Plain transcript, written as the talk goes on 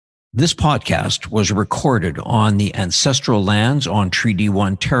This podcast was recorded on the ancestral lands on Treaty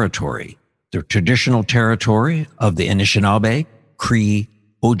 1 territory, the traditional territory of the Anishinaabe, Cree,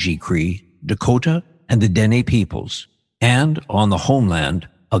 Oji-Cree, Dakota, and the Dene peoples, and on the homeland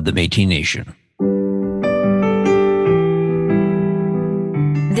of the Métis Nation.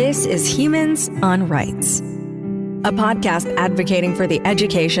 This is Humans on Rights, a podcast advocating for the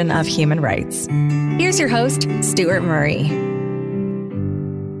education of human rights. Here's your host, Stuart Murray.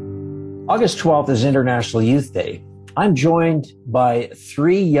 August 12th is International Youth Day. I'm joined by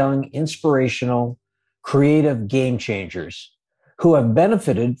three young, inspirational, creative game changers who have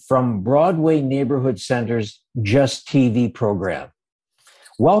benefited from Broadway Neighborhood Center's Just TV program.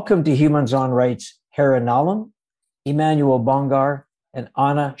 Welcome to Humans on Rights, Hera Nalam, Emmanuel Bongar, and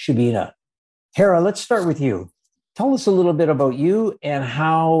Anna Shubina. Hera, let's start with you. Tell us a little bit about you and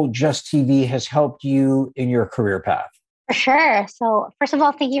how Just TV has helped you in your career path. For sure. So first of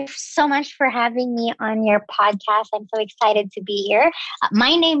all, thank you so much for having me on your podcast. I'm so excited to be here.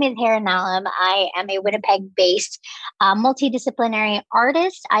 My name is Hera Nalam. I am a Winnipeg-based multidisciplinary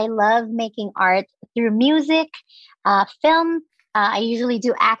artist. I love making art through music, film. I usually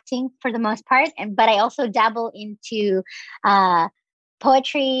do acting for the most part, but I also dabble into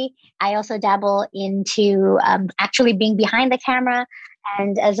poetry. I also dabble into actually being behind the camera,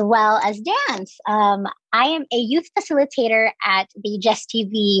 and as well as dance. I am a youth facilitator at the Just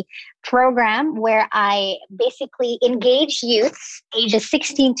TV program, where I basically engage youths ages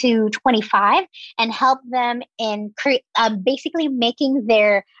 16 to 25 and help them in basically making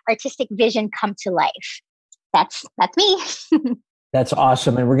their artistic vision come to life. That's me. That's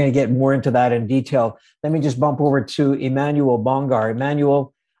awesome. And we're going to get more into that in detail. Let me just bump over to Emmanuel Bongar.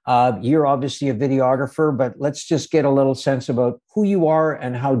 Emmanuel, you're obviously a videographer, but let's just get a little sense about who you are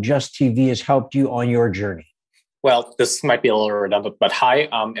and how Just TV has helped you on your journey. Well, this might be a little redundant, but hi,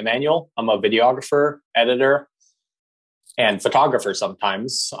 I'm Emmanuel. I'm a videographer, editor, and photographer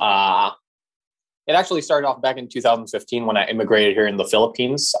sometimes. It actually started off back in 2015 when I immigrated here in the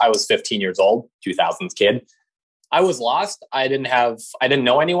Philippines. I was 15 years old, 2000s kid. I was lost. I didn't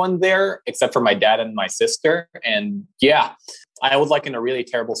know anyone there except for my dad and my sister. And yeah, I was like in a really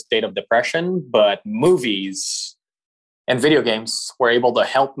terrible state of depression, but movies and video games were able to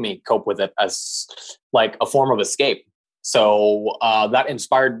help me cope with it as like a form of escape. So that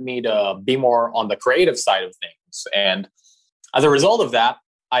inspired me to be more on the creative side of things. And as a result of that,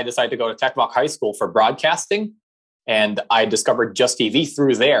 I decided to go to Tekvok High School for broadcasting. And I discovered Just TV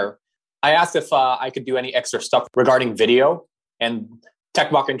through there. I asked if I could do any extra stuff regarding video, and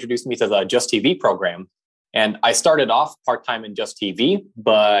Tekvok introduced me to the Just TV program. And I started off part-time in Just TV,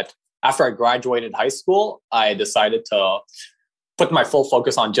 but after I graduated high school, I decided to put my full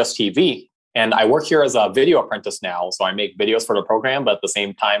focus on Just TV. And I work here as a video apprentice now. So I make videos for the program, but at the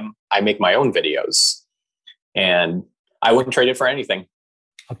same time, I make my own videos. And I wouldn't trade it for anything.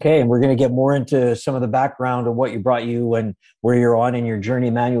 Okay, and we're going to get more into some of the background of what brought you and where you're on in your journey.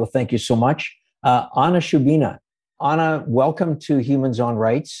 Emmanuel, thank you so much. Anna Shubina. Anna, welcome to Humans on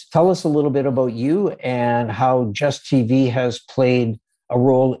Rights. Tell us a little bit about you and how Just TV has played a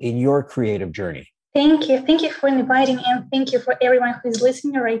role in your creative journey. Thank you. Thank you for inviting, and thank you for everyone who is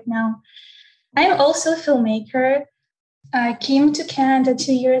listening right now. I'm also a filmmaker. I came to Canada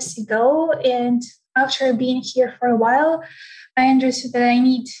 2 years ago, and after being here for a while, I understood that I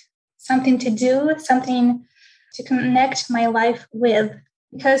need something to do, something to connect my life with.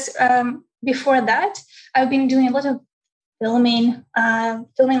 Because before that, I've been doing a lot of filming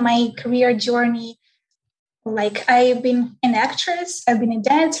my career journey. Like, I've been an actress, I've been a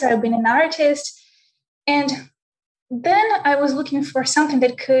dancer, I've been an artist. And then I was looking for something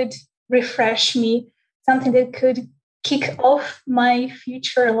that could refresh me, something that could kick off my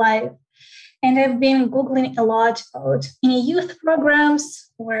future life. And I've been Googling a lot about any youth programs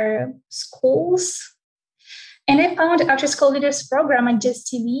or schools. And I found After School Leaders program at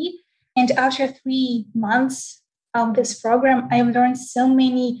Just TV. And after 3 months of this program, I've learned so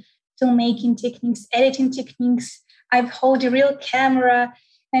many filmmaking techniques, editing techniques. I've held a real camera,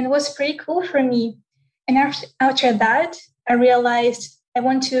 and it was pretty cool for me. And after that, I realized I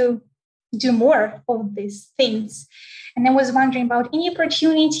want to do more of these things. And I was wondering about any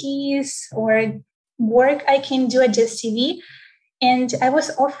opportunities or work I can do at Just TV. And I was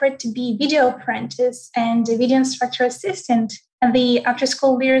offered to be video apprentice and a video instructor assistant at the After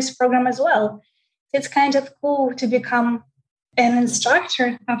School Leaders program as well. It's kind of cool to become an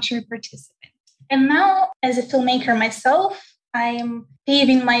instructor after a participant. And now, as a filmmaker myself, I'm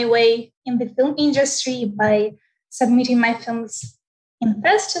paving my way in the film industry by submitting my films in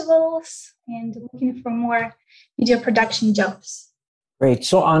festivals and looking for more video production jobs. Great.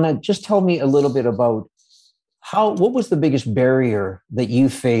 So Anna, just tell me a little bit about what was the biggest barrier that you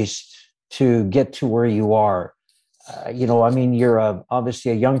faced to get to where you are? You're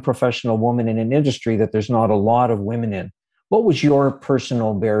obviously a young professional woman in an industry that there's not a lot of women in. What was your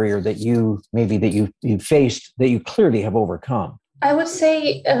personal barrier that you faced that you clearly have overcome? I would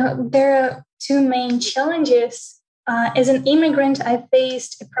say there are two main challenges. As an immigrant, I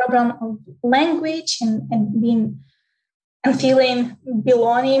faced a problem of language and feeling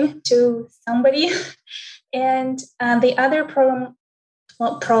belonging to somebody. And the other problem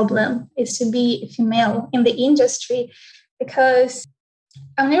is to be a female in the industry, because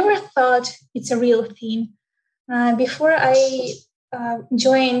I never thought it's a real thing. Before I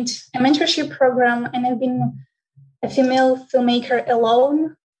joined a mentorship program, and I've been a female filmmaker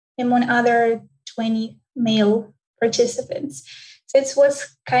alone among other 20 male participants. So it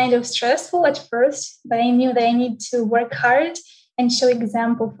was kind of stressful at first, but I knew that I need to work hard and show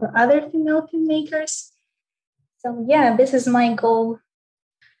example for other female filmmakers. So yeah, this is my goal.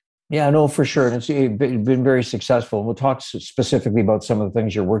 Yeah, no, for sure. And it's been very successful. We'll talk specifically about some of the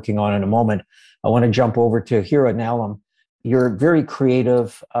things you're working on in a moment. I want to jump over to Hira Nallam. You're very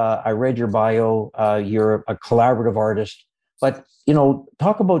creative. I read your bio. You're a collaborative artist. But,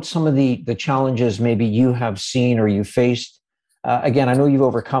 talk about some of the challenges maybe you have seen or you faced. Again, I know you've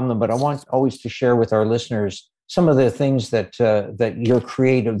overcome them, but I want always to share with our listeners some of the things that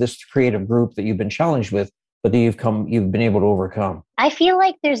this creative group that you've been challenged with, but that you've been able to overcome. I feel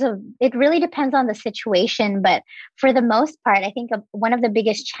like it really depends on the situation, but for the most part, I think one of the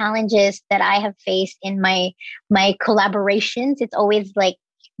biggest challenges that I have faced in my collaborations, it's always like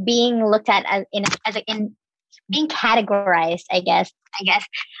being looked at as being categorized, I guess,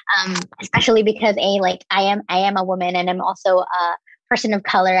 especially because I am a woman and I'm also a person of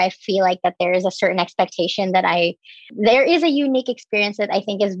color. I feel like that there is a certain expectation that there is a unique experience that I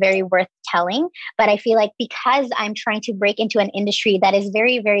think is very worth telling. But I feel like because I'm trying to break into an industry that is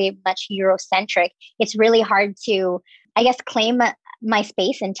very, very much Eurocentric, it's really hard to, I guess, claim my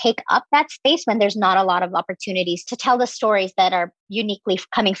space and take up that space when there's not a lot of opportunities to tell the stories that are uniquely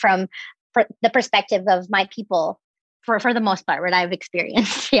coming from the perspective of my people for the most part, what I've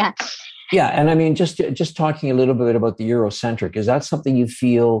experienced. Yeah. Yeah. And I mean, just talking a little bit about the Eurocentric, is that something you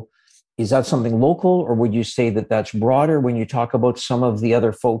feel, is that something local, or would you say that that's broader when you talk about some of the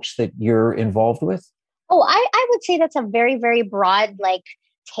other folks that you're involved with? Oh, I would say that's a very, very broad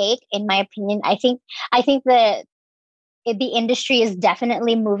take, in my opinion. I think that the industry is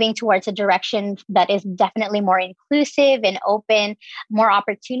definitely moving towards a direction that is definitely more inclusive and open. More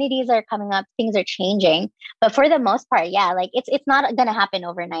opportunities are coming up. Things are changing. But for the most part, yeah, it's not going to happen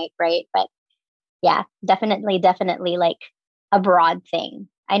overnight, right? But yeah, definitely a broad thing.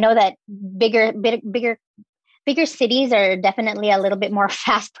 I know that bigger cities are definitely a little bit more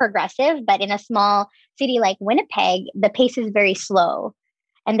fast progressive, but in a small city like Winnipeg, the pace is very slow.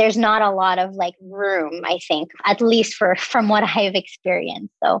 And there's not a lot of room, I think, at least from what I've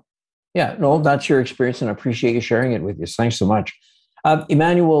experienced. So, yeah, no, that's your experience, and I appreciate you sharing it with us. Thanks so much,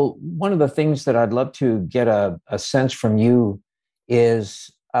 Emmanuel. One of the things that I'd love to get a sense from you is,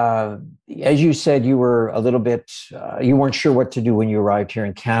 as you said, you were a little bit, you weren't sure what to do when you arrived here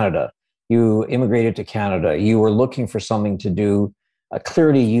in Canada. You immigrated to Canada. You were looking for something to do.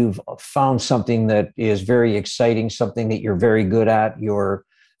 Clearly, you've found something that is very exciting, something that you're very good at. You're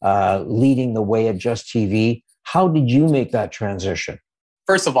leading the way at Just TV. How did you make that transition?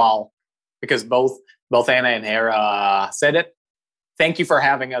 First of all, because both Anna and Hira said it, thank you for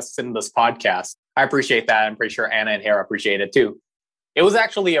having us in this podcast. I appreciate that. I'm pretty sure Anna and Hira appreciate it too. It was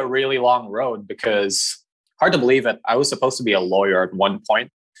actually a really long road because, hard to believe it, I was supposed to be a lawyer at one point.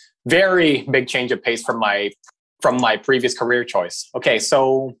 Very big change of pace from my previous career choice. Okay,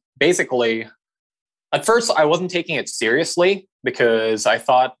 so basically, at first I wasn't taking it seriously because I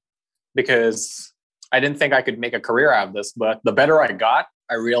didn't think I could make a career out of this. But the better I got,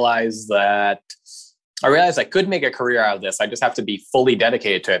 I realized I could make a career out of this. I just have to be fully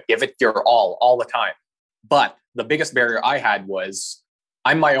dedicated to it, give it your all the time. But the biggest barrier I had was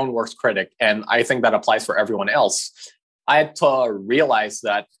I'm my own worst critic, and I think that applies for everyone else. I had to realize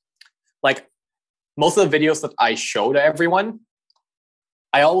that, most of the videos that I show to everyone,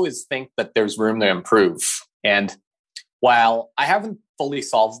 I always think that there's room to improve. And while I haven't fully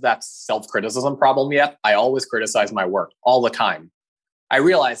solved that self-criticism problem yet, I always criticize my work all the time. I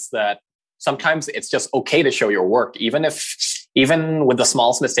realize that sometimes it's just okay to show your work, even with the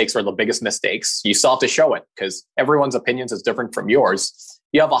smallest mistakes or the biggest mistakes, you still have to show it because everyone's opinions is different from yours.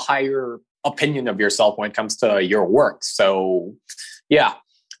 You have a higher opinion of yourself when it comes to your work. So yeah.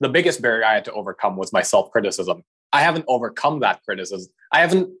 The biggest barrier I had to overcome was my self-criticism. I haven't overcome that criticism. I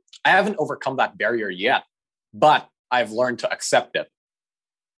haven't overcome that barrier yet, but I've learned to accept it.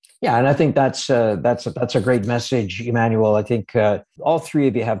 Yeah, and I think that's a great message, Emmanuel. I think all three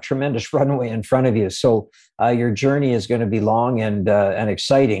of you have tremendous runway in front of you, so your journey is going to be long and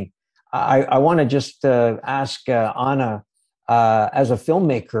exciting. I want to just ask Anna, as a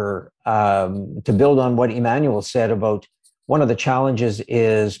filmmaker, to build on what Emmanuel said about one of the challenges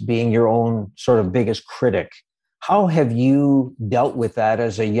is being your own sort of biggest critic. How have you dealt with that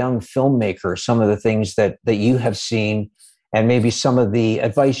as a young filmmaker? Some of the things that you have seen, and maybe some of the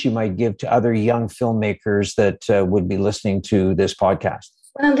advice you might give to other young filmmakers that would be listening to this podcast.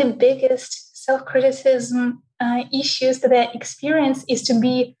 One of the biggest self-criticism issues that I experience is to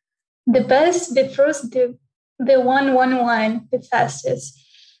be the best, the first, the one, the fastest.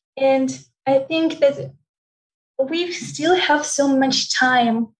 And I think that we still have so much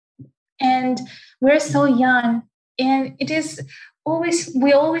time and we're so young. And it is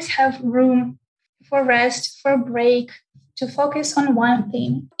we always have room for rest, for break, to focus on one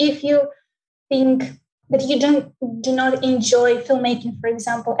thing. If you think that you do not enjoy filmmaking, for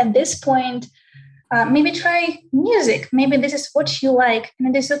example, at this point, maybe try music. Maybe this is what you like,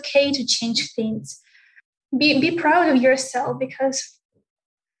 and it is okay to change things. Be proud of yourself, because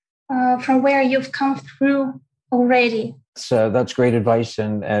from where you've come through already. So that's great advice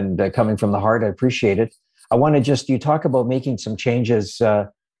and coming from the heart. I appreciate it. I want to you talk about making some changes.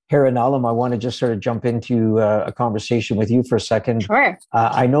 Hera Nalem, I want to just sort of jump into a conversation with you for a second. Sure.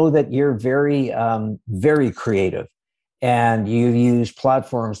 I know that you're very, very creative, and you use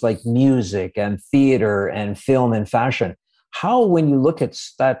platforms like music and theater and film and fashion. How, when you look at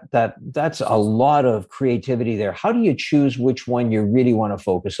that's a lot of creativity there. How do you choose which one you really want to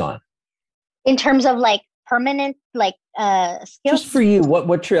focus on? In terms of like permanent, like skills? Just for you,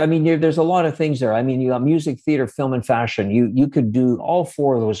 I mean, there's a lot of things there. I mean, you got music, theater, film, and fashion. You could do all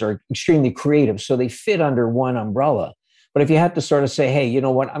four of those are extremely creative, so they fit under one umbrella. But if you had to sort of say, hey, you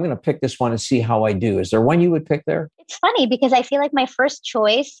know what, I'm going to pick this one and see how I do. Is there one you would pick there? It's funny because I feel like my first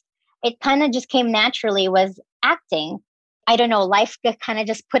choice, it kind of just came naturally, was acting. I don't know, life kind of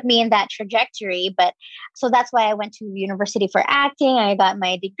just put me in that trajectory. But so that's why I went to university for acting. I got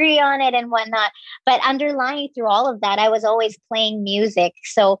my degree on it and whatnot. But underlying through all of that, I was always playing music.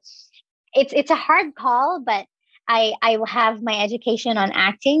 So it's a hard call, but I have my education on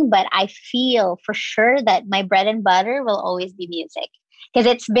acting, but I feel for sure that my bread and butter will always be music, because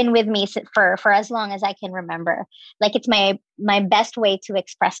it's been with me for as long as I can remember. Like, it's my best way to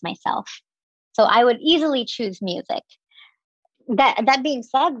express myself. So I would easily choose music. That being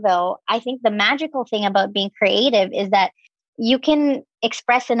said, though, I think the magical thing about being creative is that you can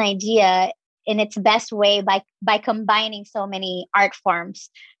express an idea in its best way by combining so many art forms.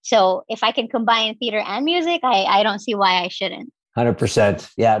 So if I can combine theater and music, I don't see why I shouldn't.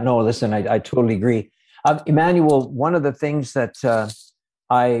 100%. Yeah, no, listen, I totally agree. Emmanuel, one of the things that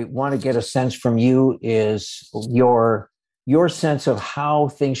I want to get a sense from you is your sense of how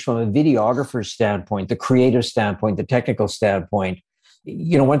things from a videographer's standpoint, the creative standpoint, the technical standpoint.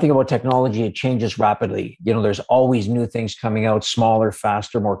 You know, one thing about technology, it changes rapidly. You know, there's always new things coming out, smaller,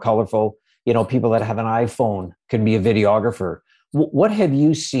 faster, more colorful. You know, people that have an iPhone can be a videographer. What have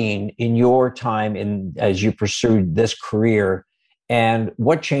you seen in your time as you pursued this career, and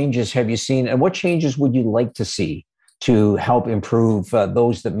what changes have you seen, and what changes would you like to see to help improve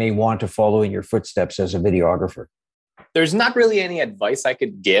those that may want to follow in your footsteps as a videographer? There's not really any advice I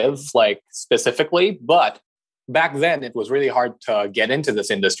could give, like, specifically, but back then it was really hard to get into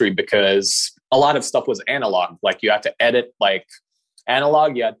this industry because a lot of stuff was analog. Like, you had to edit like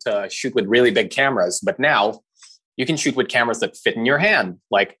analog, you had to shoot with really big cameras. But now you can shoot with cameras that fit in your hand.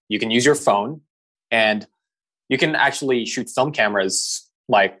 Like, you can use your phone, and you can actually shoot film cameras.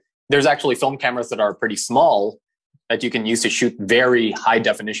 Like, there's actually film cameras that are pretty small that you can use to shoot very high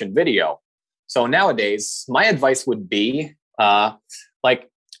definition video. So nowadays, my advice would be, like,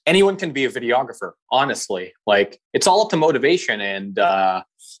 anyone can be a videographer, honestly. Like, it's all up to motivation and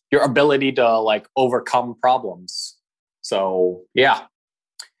your ability to, like, overcome problems. So yeah,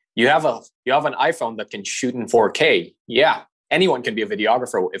 you have an iPhone that can shoot in 4K. Yeah, anyone can be a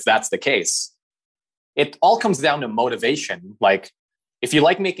videographer if that's the case. It all comes down to motivation. Like, if you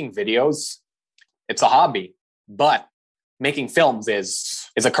like making videos, it's a hobby, but making films is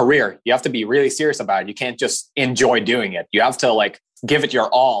a career. You have to be really serious about it. You can't just enjoy doing it. You have to, like, give it your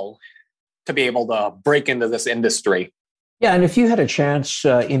all to be able to break into this industry. Yeah, and if you had a chance,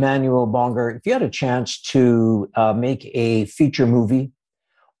 Emmanuel Bonger, if you had a chance to make a feature movie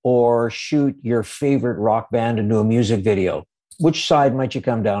or shoot your favorite rock band into a music video, which side might you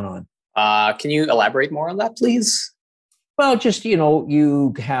come down on? Can you elaborate more on that, please? Well, just,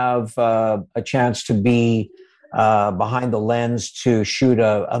 you have a chance to be behind the lens to shoot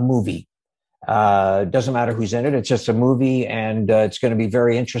a movie. Doesn't matter who's in it. It's just a movie, and it's going to be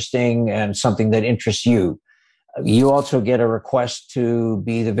very interesting and something that interests you. You also get a request to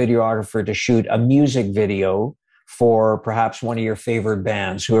be the videographer to shoot a music video for perhaps one of your favorite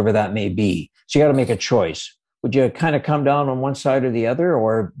bands, whoever that may be. So you got to make a choice. Would you kind of come down on one side or the other,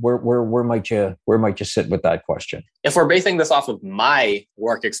 or where might you sit with that question? If we're basing this off of my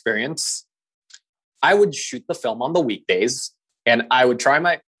work experience, I would shoot the film on the weekdays, and I would try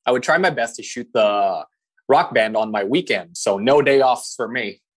my best to shoot the rock band on my weekend. So no day offs for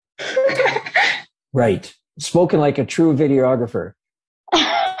me. Right. Spoken like a true videographer.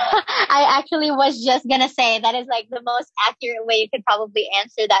 I actually was just going to say that is like the most accurate way you could probably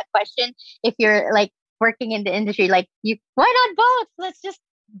answer that question. If you're like working in the industry, like why not both? Let's just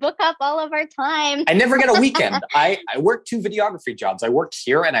book up all of our time. I never get a weekend. I work 2 videography jobs. I work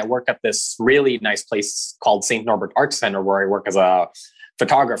here and I work at this really nice place called St. Norbert Arts Center where I work as a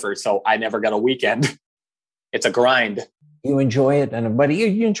photographer. So I never get a weekend. It's a grind. You enjoy it, but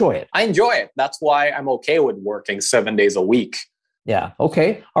you enjoy it. I enjoy it. That's why I'm okay with working 7 days a week. Yeah.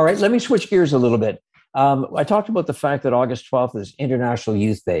 Okay. All right. Let me switch gears a little bit. I talked about the fact that August 12th is International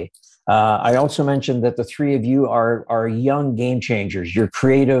Youth Day. I also mentioned that the 3 of you are young game changers. Your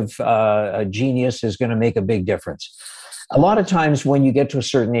creative genius is going to make a big difference. A lot of times when you get to a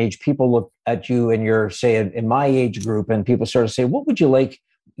certain age, people look at you and you're, say, in my age group, and people sort of say, what would you like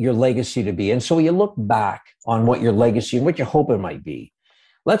your legacy to be? And so you look back on what your legacy and what you hope it might be.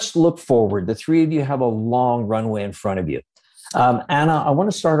 Let's look forward. The 3 of you have a long runway in front of you. Anna, I want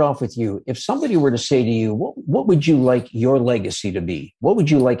to start off with you. If somebody were to say to you, what would you like your legacy to be? What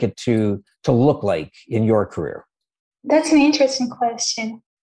would you like it to look like in your career? That's an interesting question.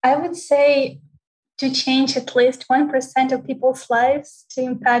 I would say to change at least 1% of people's lives, to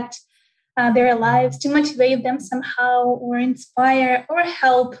impact their lives, to motivate them somehow, or inspire or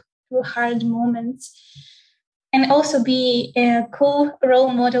help through hard moments. And also be a cool role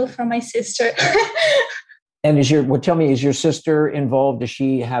model for my sister. And tell me, is your sister involved? Does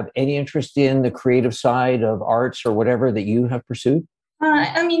she have any interest in the creative side of arts or whatever that you have pursued?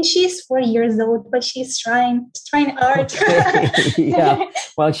 I mean, she's 4 years old, but she's trying art. Okay. Yeah.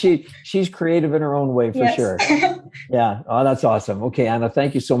 Well, she's creative in her own way, for sure. Yeah. Oh, that's awesome. Okay, Anna,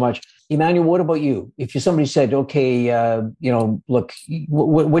 thank you so much. Emmanuel, what about you? If somebody said, okay, look,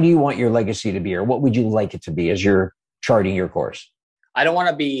 what do you want your legacy to be, or what would you like it to be as you're charting your course? I don't want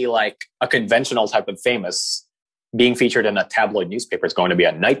to be like a conventional type of famous. Being featured in a tabloid newspaper is going to be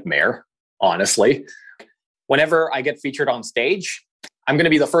a nightmare, honestly. Whenever I get featured on stage, I'm going to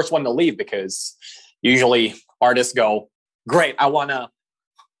be the first one to leave, because usually artists go, great, I want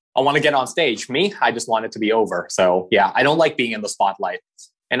to get on stage. Me, I just want it to be over. So yeah, I don't like being in the spotlight.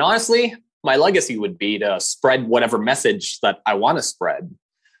 And honestly, my legacy would be to spread whatever message that I want to spread.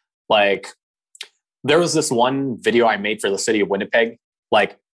 Like, there was this one video I made for the city of Winnipeg.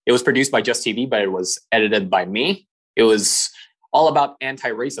 Like, it was produced by Just TV, but it was edited by me. It was all about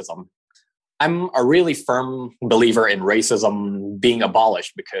anti-racism. I'm a really firm believer in racism being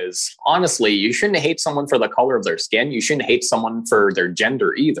abolished, because honestly, you shouldn't hate someone for the color of their skin. You shouldn't hate someone for their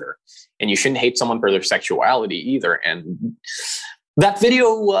gender either. And you shouldn't hate someone for their sexuality either. And that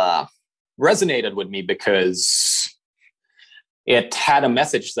video resonated with me because it had a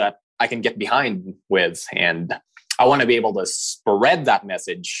message that I can get behind with. And I want to be able to spread that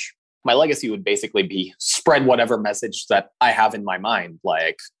message. My legacy would basically be spread whatever message that I have in my mind.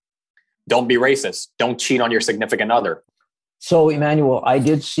 Like, don't be racist. Don't cheat on your significant other. So, Emmanuel, I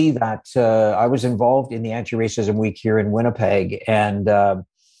did see that. I was involved in the Anti-Racism Week here in Winnipeg, and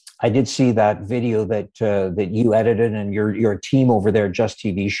I did see that video that you edited and your team over there, Just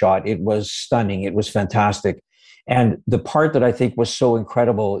TV, shot. It was stunning. It was fantastic. And the part that I think was so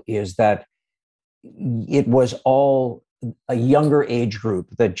incredible is that it was all a younger age group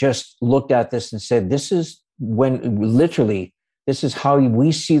that just looked at this and said, this is how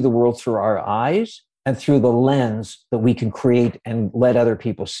we see the world through our eyes and through the lens that we can create and let other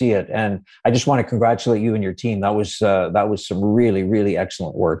people see it. And I just want to congratulate you and your team. That was some really, really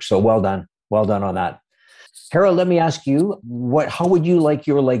excellent work. So well done on that. Harold, let me ask you, how would you like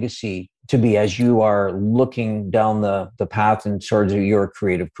your legacy to be as you are looking down the path in sort of your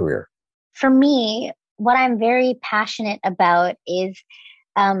creative career? For me, what I'm very passionate about is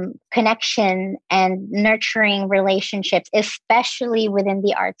connection and nurturing relationships, especially within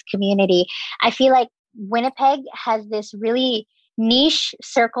the arts community. I feel like Winnipeg has this really niche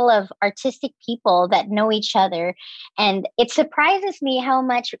circle of artistic people that know each other. And it surprises me how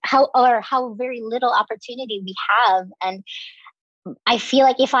very little opportunity we have. And I feel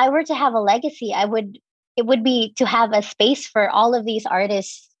like if I were to have a legacy, it would be to have a space for all of these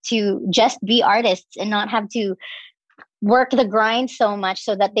artists to just be artists and not have to work the grind so much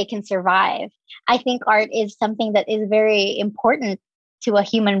so that they can survive. I think art is something that is very important to a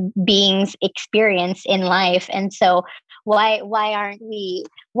human being's experience in life. And so why aren't we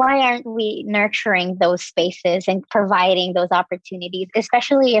nurturing those spaces and providing those opportunities,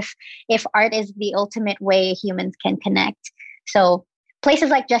 especially if art is the ultimate way humans can connect. So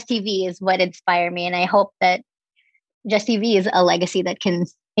places like Just TV is what inspire me, and I hope that Just TV is a legacy that can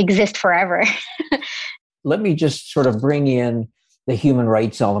exist forever. Let me just sort of bring in the human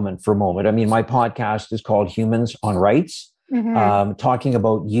rights element for a moment. I mean, my podcast is called Humans on Rights, talking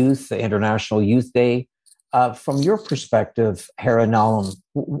about youth, the International Youth Day. From your perspective, Hera Nalem,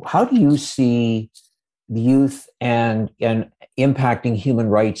 how do you see the youth and impacting human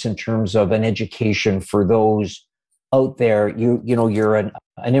rights in terms of an education for those out there? You're an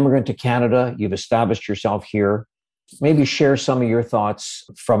immigrant to Canada. You've established yourself here. Maybe share some of your thoughts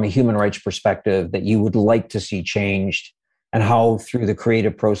from a human rights perspective that you would like to see changed, and how through the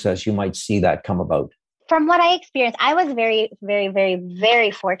creative process you might see that come about. From what I experienced, I was very, very, very,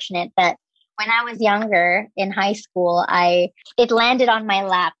 very fortunate that when I was younger in high school, it landed on my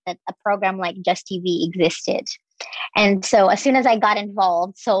lap that a program like Just TV existed. And so as soon as I got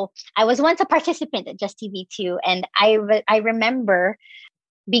involved, so I was once a participant at Just TV too. And I remember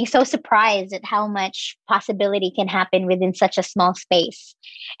being so surprised at how much possibility can happen within such a small space.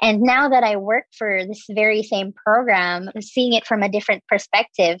 And now that I work for this very same program, seeing it from a different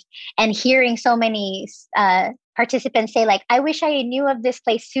perspective and hearing so many participants say, like, I wish I knew of this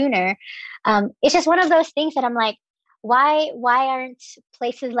place sooner. It's just one of those things that I'm like, why aren't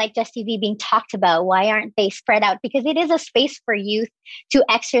places like Just TV being talked about? Why aren't they spread out? Because it is a space for youth to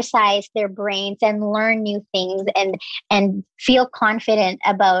exercise their brains and learn new things and feel confident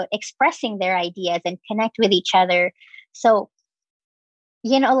about expressing their ideas and connect with each other. So,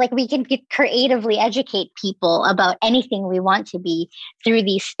 like we can creatively educate people about anything we want to be through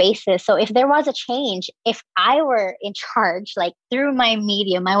these spaces. So if there was a change, if I were in charge, like through my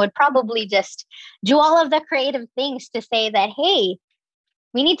medium, I would probably just do all of the creative things to say that, hey,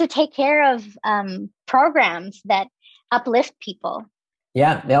 we need to take care of programs that uplift people.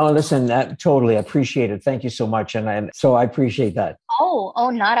 Yeah, no, listen, totally appreciate it. Thank you so much. And so I appreciate that.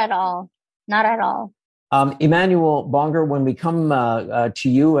 Oh, not at all. Not at all. Emmanuel Bonger, when we come to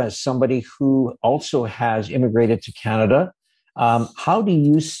you as somebody who also has immigrated to Canada, how do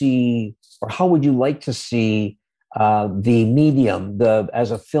you see, or how would you like to see the medium,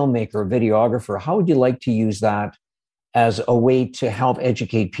 as a filmmaker, videographer, how would you like to use that as a way to help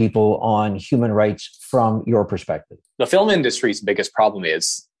educate people on human rights from your perspective? The film industry's biggest problem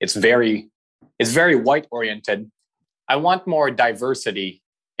is it's very white oriented. I want more diversity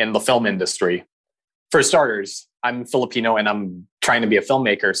in the film industry. For starters, I'm Filipino and I'm trying to be a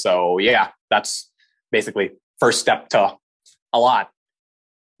filmmaker. So yeah, that's basically first step to a lot.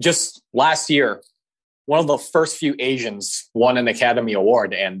 Just last year, one of the first few Asians won an Academy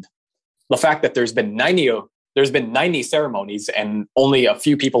Award. And the fact that there's been 90 ceremonies and only a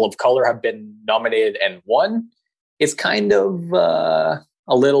few people of color have been nominated and won, is kind of a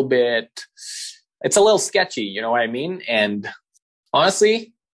little sketchy, you know what I mean? And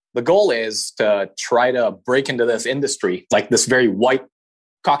honestly, the goal is to try to break into this industry, like this very white,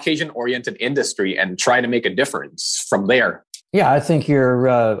 Caucasian-oriented industry, and try to make a difference from there. Yeah, I think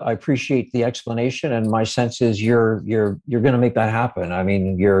I appreciate the explanation, and my sense is you're going to make that happen. I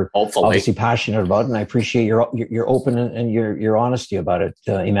mean, you're hopefully obviously passionate about it, and I appreciate your open and your honesty about it,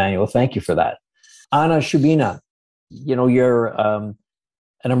 Emmanuel. Thank you for that. Anna Shubina, you're an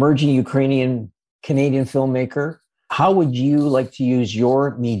emerging Ukrainian-Canadian filmmaker. How would you like to use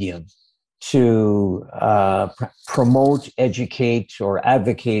your medium to promote, educate, or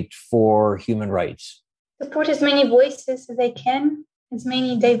advocate for human rights? Support as many voices as I can, as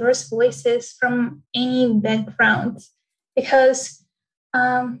many diverse voices from any background, because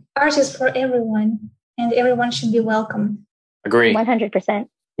art is for everyone and everyone should be welcomed. Agree. 100%.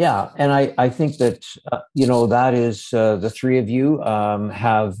 Yeah, and I think that, that is the three of you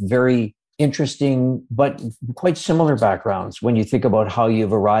have very interesting but quite similar backgrounds when you think about how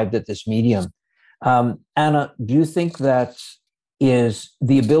you've arrived at this medium. Anna, do you think that is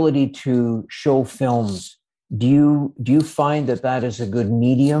the ability to show films? Do you find that is a good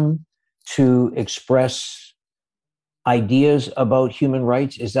medium to express ideas about human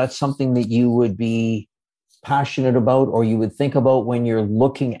rights? Is that something that you would be passionate about or you would think about when you're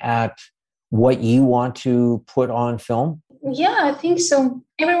looking at what you want to put on film? Yeah, I think so.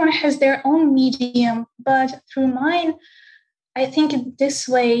 Everyone has their own medium, but through mine, I think this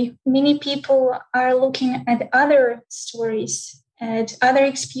way, many people are looking at other stories, at other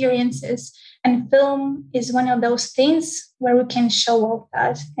experiences, and film is one of those things where we can show all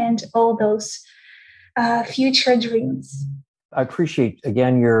that and all those future dreams. I appreciate,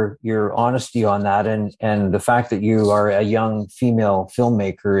 again, your honesty on that, and the fact that you are a young female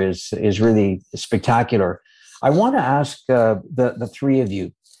filmmaker is really spectacular. I want to ask the three of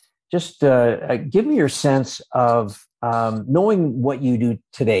you, just give me your sense of knowing what you do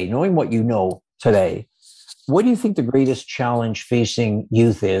today, knowing what you know today. What do you think the greatest challenge facing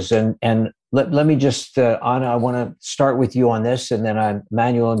youth is? And let me just, Anna, I want to start with you on this, and then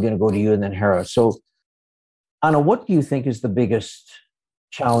Manuel, I'm going to go to you, and then Hera. So, Anna, what do you think is the biggest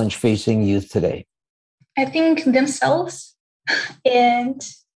challenge facing youth today? I think themselves. And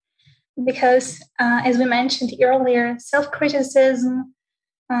because, as we mentioned earlier, self-criticism,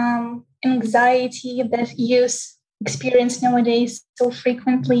 anxiety that youth experience nowadays so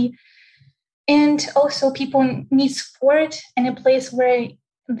frequently. And also people need support and a place where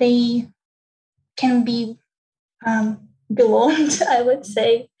they can be belonged, I would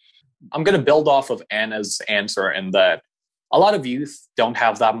say. I'm going to build off of Anna's answer in that a lot of youth don't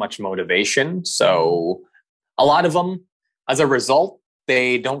have that much motivation. So a lot of them, as a result,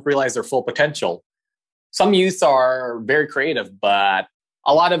 they don't realize their full potential. Some youth are very creative, but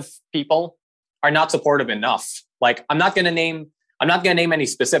a lot of people are not supportive enough. Like, I'm not going to name any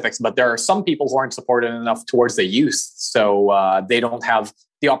specifics, but there are some people who aren't supportive enough towards the youth. So they don't have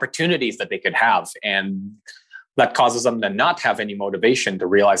the opportunities that they could have. And that causes them to not have any motivation to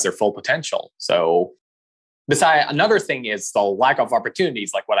realize their full potential. So another thing is the lack of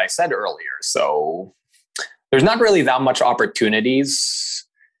opportunities, like what I said earlier. So there's not really that much opportunities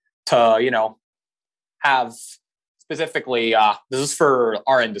to, have specifically, this is for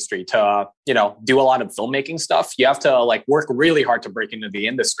our industry, to, do a lot of filmmaking stuff. You have to work really hard to break into the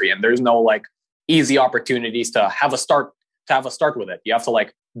industry, and there's no easy opportunities to have a start with it. You have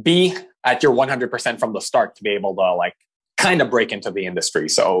to be at your 100% from the start to be able to kind of break into the industry.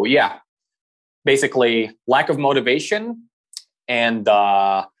 So yeah, basically lack of motivation and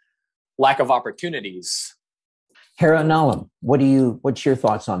lack of opportunities. Hera Nalem, what's your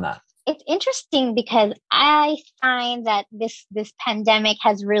thoughts on that? It's interesting because I find that this pandemic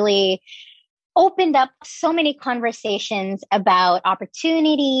has really opened up so many conversations about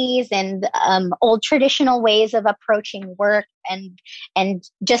opportunities and old traditional ways of approaching work and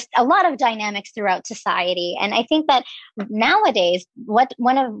just a lot of dynamics throughout society. And I think that nowadays,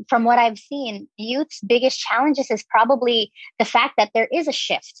 from what I've seen, youth's biggest challenges is probably the fact that there is a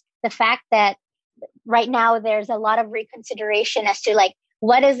shift. The fact that right now there's a lot of reconsideration as to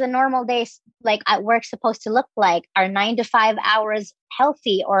what is a normal day at work supposed to look like? Are 9 to 5 hours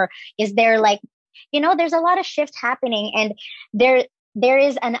healthy, or is there there's a lot of shift happening, and there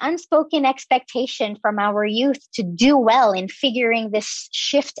is an unspoken expectation from our youth to do well in figuring this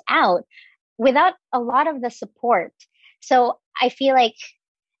shift out without a lot of the support. So I feel like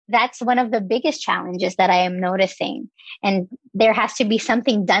that's one of the biggest challenges that I am noticing, and there has to be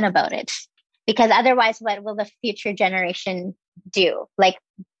something done about it, because otherwise, what will the future generation do?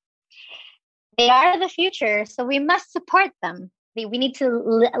 They are the future, so we must support them. We need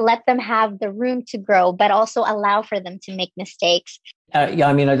to let them have the room to grow, but also allow for them to make mistakes.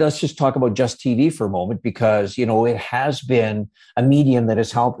 Let's just talk about Just TV for a moment, because, it has been a medium that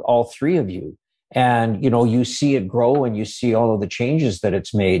has helped all three of you. And, you see it grow and you see all of the changes that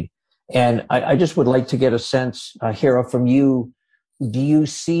it's made. And I just would like to get a sense, Hera, from you. Do you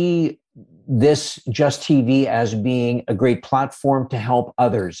see this Just TV as being a great platform to help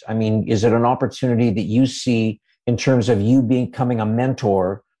others? I mean, is it an opportunity that you see in terms of you becoming a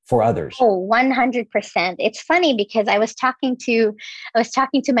mentor for others? Oh, 100%. It's funny because I was talking to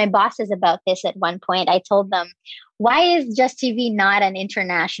my bosses about this at one point. I told them, why is Just TV not an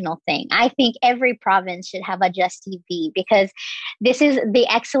international thing? I think every province should have a Just TV, because this is the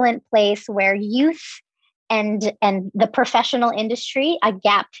excellent place where youth and the professional industry, a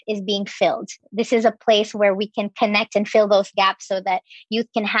gap is being filled. This is a place where we can connect and fill those gaps so that youth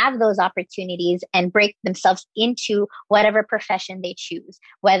can have those opportunities and break themselves into whatever profession they choose,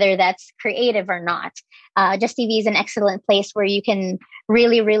 whether that's creative or not. Just TV is an excellent place where you can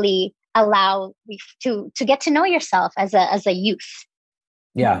really, really allow to get to know yourself as a youth.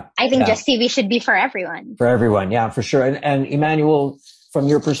 Yeah. I think Just TV should be for everyone. For everyone, yeah, for sure. And Emmanuel, from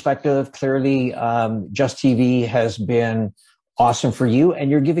your perspective, clearly, Just TV has been awesome for you,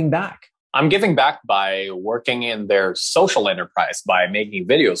 and you're giving back. I'm giving back by working in their social enterprise by making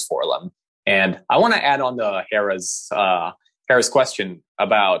videos for them. And I want to add on to Hera's question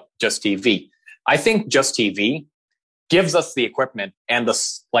about Just TV. I think Just TV gives us the equipment and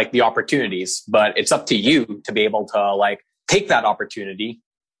the opportunities, but it's up to you to be able to take that opportunity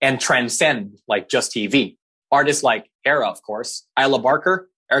and transcend Just TV. Artists like Hera, of course, Isla Barker,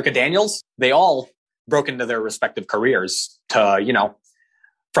 Erica Daniels, they all broke into their respective careers to,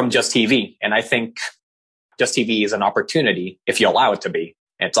 from Just TV. And I think Just TV is an opportunity if you allow it to be.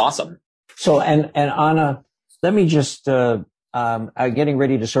 It's awesome. So, and Anna, let me just, getting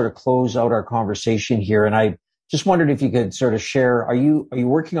ready to sort of close out our conversation here. And I just wondered if you could sort of share, are you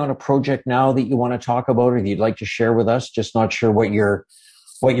working on a project now that you want to talk about or that you'd like to share with us? Just not sure what your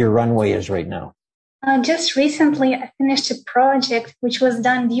runway is right now. Just recently, I finished a project which was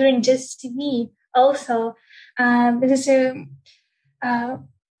done during Just TV. Also,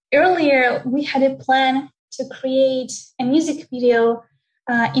 earlier we had a plan to create a music video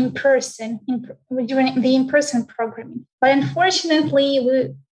in person during the in-person programming, but unfortunately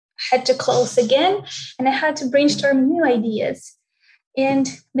we had to close again, and I had to brainstorm new ideas. And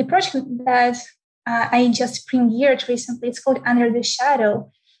the project that I just premiered recently, it's called Under the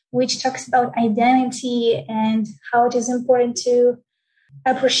Shadow, which talks about identity and how it is important to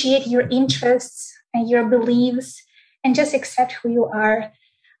appreciate your interests and your beliefs and just accept who you are.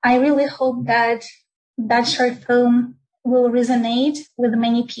 I really hope that short film will resonate with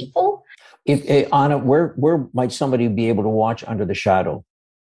many people. Anna, where might somebody be able to watch Under the Shadow?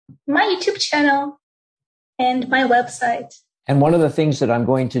 My YouTube channel and my website. And one of the things that I'm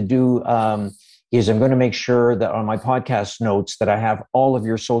going to do is I'm going to make sure that on my podcast notes that I have all of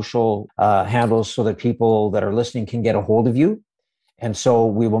your social handles so that people that are listening can get a hold of you. And so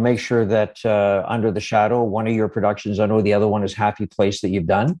we will make sure that Under the Shadow, one of your productions, I know the other one is Happy Place that you've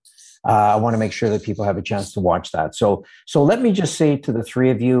done. I want to make sure that people have a chance to watch that. So let me just say to the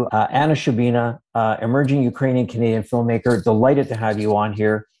three of you, Anna Shubina, emerging Ukrainian-Canadian filmmaker, delighted to have you on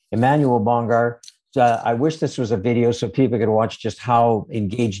here. Emmanuel Bongar, I wish this was a video so people could watch just how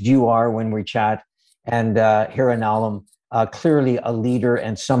engaged you are when we chat. And Hera Nalem, clearly a leader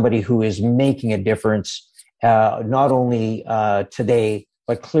and somebody who is making a difference, not only today,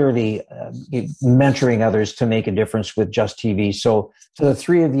 but clearly mentoring others to make a difference with Just TV. So to the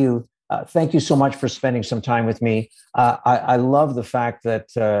three of you, thank you so much for spending some time with me. I love the fact that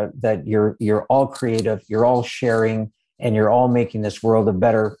you're all creative, you're all sharing, and you're all making this world a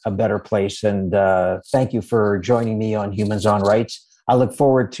better place. And thank you for joining me on Humans on Rights. I look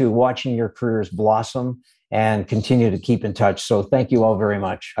forward to watching your careers blossom and continue to keep in touch. So thank you all very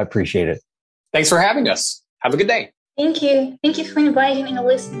much. I appreciate it. Thanks for having us. Have a good day. Thank you. Thank you for inviting and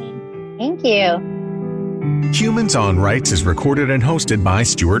listening. Thank you. Humans on Rights is recorded and hosted by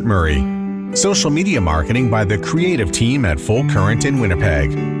Stuart Murray. Social media marketing by the creative team at Full Current in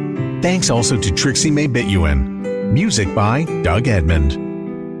Winnipeg. Thanks also to Trixie May Bituin. Music by Doug Edmond.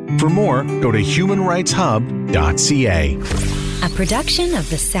 For more, go to humanrightshub.ca. A production of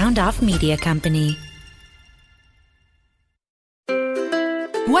the Sound Off Media Company.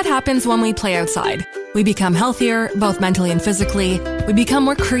 What happens when we play outside? We become healthier, both mentally and physically. We become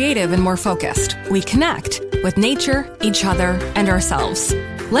more creative and more focused. We connect with nature, each other, and ourselves.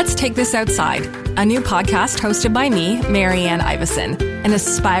 Let's Take This Outside, a new podcast hosted by me, Marianne Iveson, an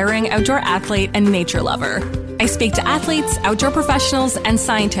aspiring outdoor athlete and nature lover. I speak to athletes, outdoor professionals, and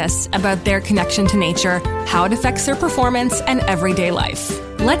scientists about their connection to nature, how it affects their performance and everyday life.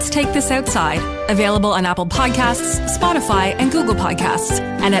 Let's Take This Outside, available on Apple Podcasts, Spotify, and Google Podcasts,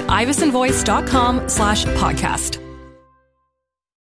 and at ivesonvoice.com/podcast.